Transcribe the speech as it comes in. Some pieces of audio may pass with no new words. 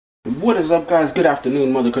What is up, guys? Good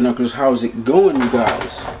afternoon, Mother Canuckers. How's it going, you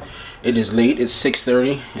guys? It is late. It's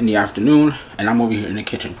 6:30 in the afternoon, and I'm over here in the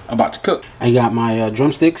kitchen about to cook. I got my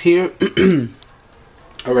drumsticks here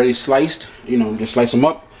already sliced. You know, just slice them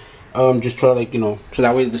up. Just try to, so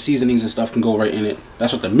that way the seasonings and stuff can go right in it.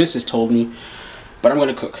 That's what the missus told me. But I'm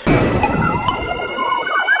gonna cook.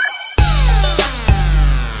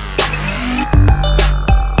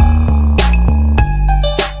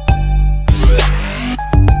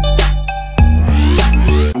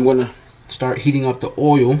 I'm gonna start heating up the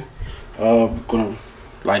oil. Gonna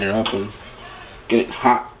light it up and get it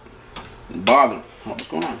hot and bother. Oh, what's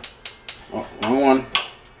going on? Oh, wrong one.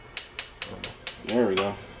 There we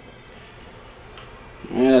go.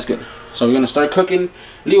 Yeah, that's good. So we're gonna start cooking.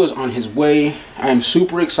 Leo's on his way. I am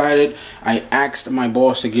super excited. I asked my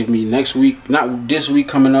boss to give me next week, not this week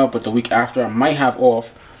coming up, but the week after. I might have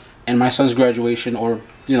off, and my son's graduation, or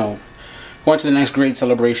going to the next grade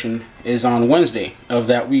celebration, is on Wednesday of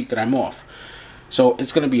that week that I'm off. So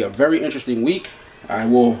it's going to be a very interesting week. I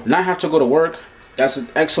will not have to go to work. That's an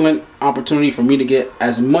excellent opportunity for me to get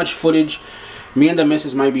as much footage. Me and the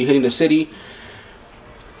missus might be hitting the city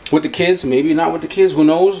with the kids. Maybe not with the kids. Who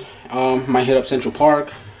knows? Might hit up Central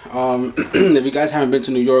Park. If you guys haven't been to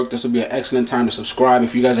New York, this will be an excellent time to subscribe.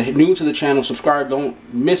 If you guys are new to the channel, subscribe. Don't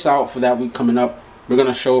miss out for that week coming up. We're going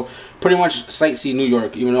to show pretty much sightsee New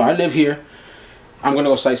York. Even though I live here, I'm going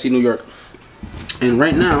to go sightsee New York. And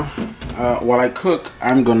right now, while I cook,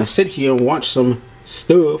 I'm going to sit here and watch some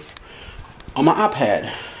stuff on my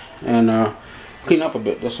iPad. And clean up a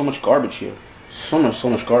bit. There's so much garbage here. So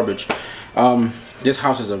much garbage. This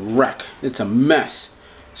house is a wreck. It's a mess.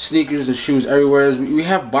 Sneakers and shoes everywhere. We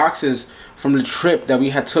have boxes from the trip that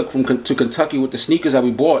we had took to Kentucky with the sneakers that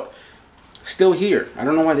we bought. Still here. I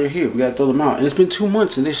don't know why they're here. We gotta throw them out. And it's been 2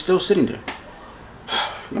 months and they're still sitting there.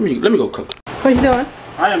 Let me go cook. What are you doing?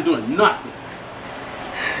 I am doing nothing.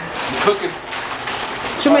 I'm cooking.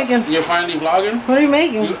 What you making? You're finally vlogging? What are you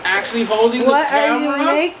making? You actually holding the What camera? are you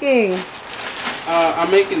making? I'm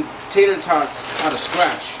making tater tots out of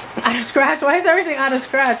scratch. Out of scratch? Why is everything out of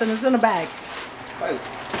scratch and it's in a bag? Guys,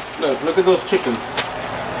 look at those chickens.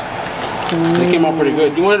 They came out pretty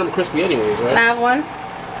good. You wanted them crispy anyways, right? I have one.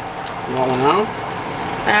 You want one now?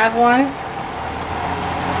 I have one.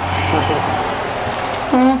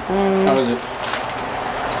 How is it?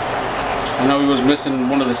 I know we was missing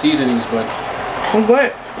one of the seasonings, but I'm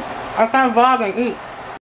good. I can't vlog and eat.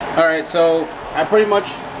 Alright, so I pretty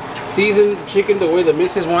much seasoned chicken the way the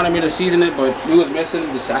missus wanted me to season it, but we was missing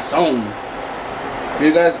the sazon. If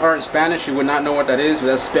you guys aren't Spanish, you would not know what that is, but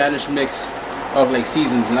that's a Spanish mix of like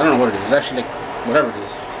seasons, and I don't know what it is. It's actually like whatever it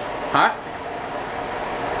is. Hot.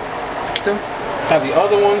 Have the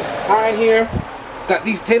other ones frying here. Got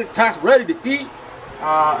these tater tots ready to eat.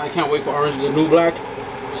 I can't wait for Orange is the New Black.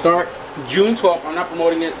 Start June 12th. I'm not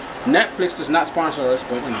promoting it. Netflix does not sponsor us,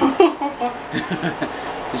 but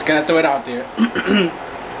just gotta throw it out there.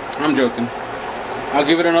 I'm joking. I'll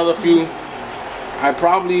give it another few. I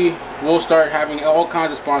probably will start having all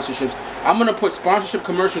kinds of sponsorships. I'm gonna put sponsorship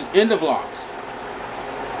commercials in the vlogs,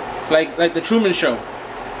 like the Truman Show,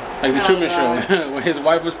 like the Truman Show, when his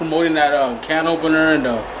wife was promoting that can opener and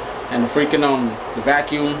the freaking the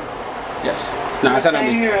vacuum. Yes. No, it's not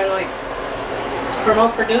me. Here and like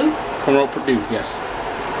promote Purdue. Promote Purdue. Yes.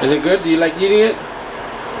 Is it good? Do you like eating it?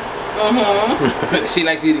 She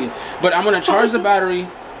likes eating it. But I'm gonna charge the battery.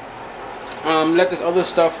 Let this other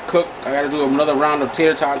stuff cook. I gotta do another round of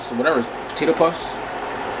tater tots or whatever, potato puffs.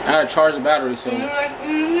 I gotta charge the battery. So. You like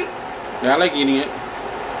eating it? Yeah, I like eating it.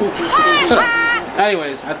 Shut up.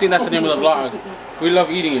 Anyways, I think that's the name of the vlog. We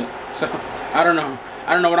love eating it. So I don't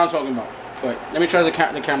know what I'm talking about. But let me charge the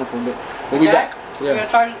camera for a bit. We'll be back. Yeah. You're gonna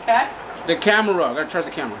charge the cat? The camera. I gotta charge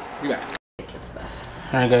the camera. Be back.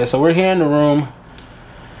 Alright guys, so we're here in the room.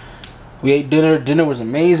 We ate dinner. Dinner was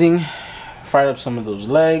amazing. Fried up some of those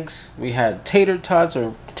legs. We had tater tots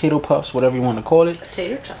or potato puffs, whatever you want to call it.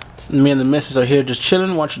 Tater tots. Me and the missus are here just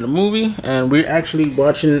chilling, watching a movie, and we're actually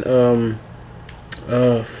watching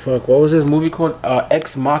what was this movie called?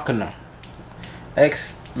 Ex Machina.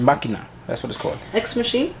 Ex Machina. That's what it's called. Ex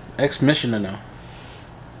Machine? Ex Machina now.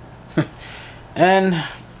 And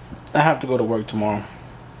I have to go to work tomorrow.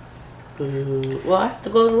 Well, I have to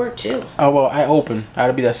go to work too. Oh well, I open. I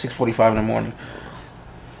gotta be there at 6:45 in the morning.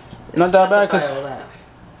 Not that bad, cause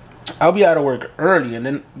I'll be out of work early, and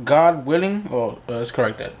then God willing, let's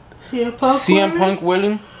correct that. CM Punk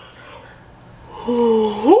willing.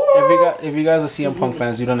 If you guys are CM Punk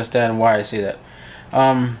fans, you'd understand why I say that.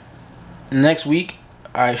 Next week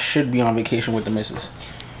I should be on vacation with the missus.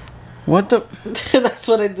 What the? That's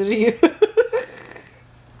what I do to you.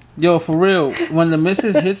 Yo, for real, when the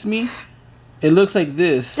missus hits me, it looks like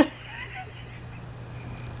this.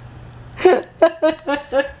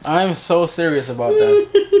 I'm so serious about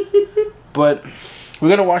that. But we're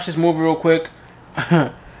gonna watch this movie real quick.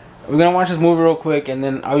 We're gonna watch this movie real quick, and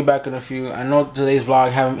then I'll be back in a few. I know today's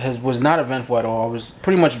vlog was not eventful at all. I was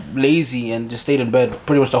pretty much lazy and just stayed in bed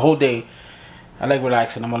pretty much the whole day. I like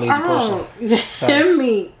relaxing. I'm a lazy person. Hear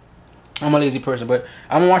me. I'm a lazy person, but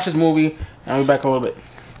I'm gonna watch this movie and I'll be back in a little bit.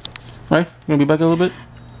 Right? You gonna be back in a little bit?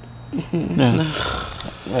 Yeah.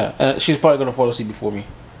 Yeah. She's probably gonna fall asleep before me.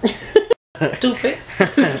 Stupid.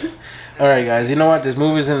 Alright guys, you know what? This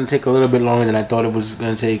movie is going to take a little bit longer than I thought it was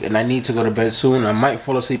going to take. And I need to go to bed soon. I might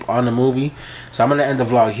fall asleep on the movie. So I'm going to end the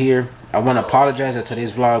vlog here. I want to apologize that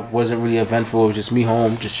today's vlog wasn't really eventful. It was just me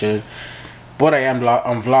home, just chilling. But I'm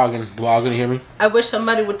vlogging. Vlogging, hear me? I wish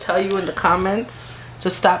somebody would tell you in the comments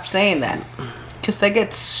to stop saying that. Because that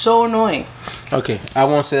gets so annoying. Okay, I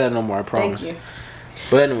won't say that no more, I promise. Thank you.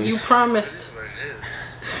 But anyways. You promised.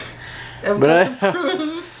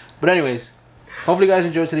 But anyways. Hopefully you guys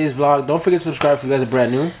enjoyed today's vlog. Don't forget to subscribe if you guys are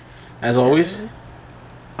brand new. As always,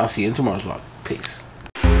 I'll see you in tomorrow's vlog. Peace.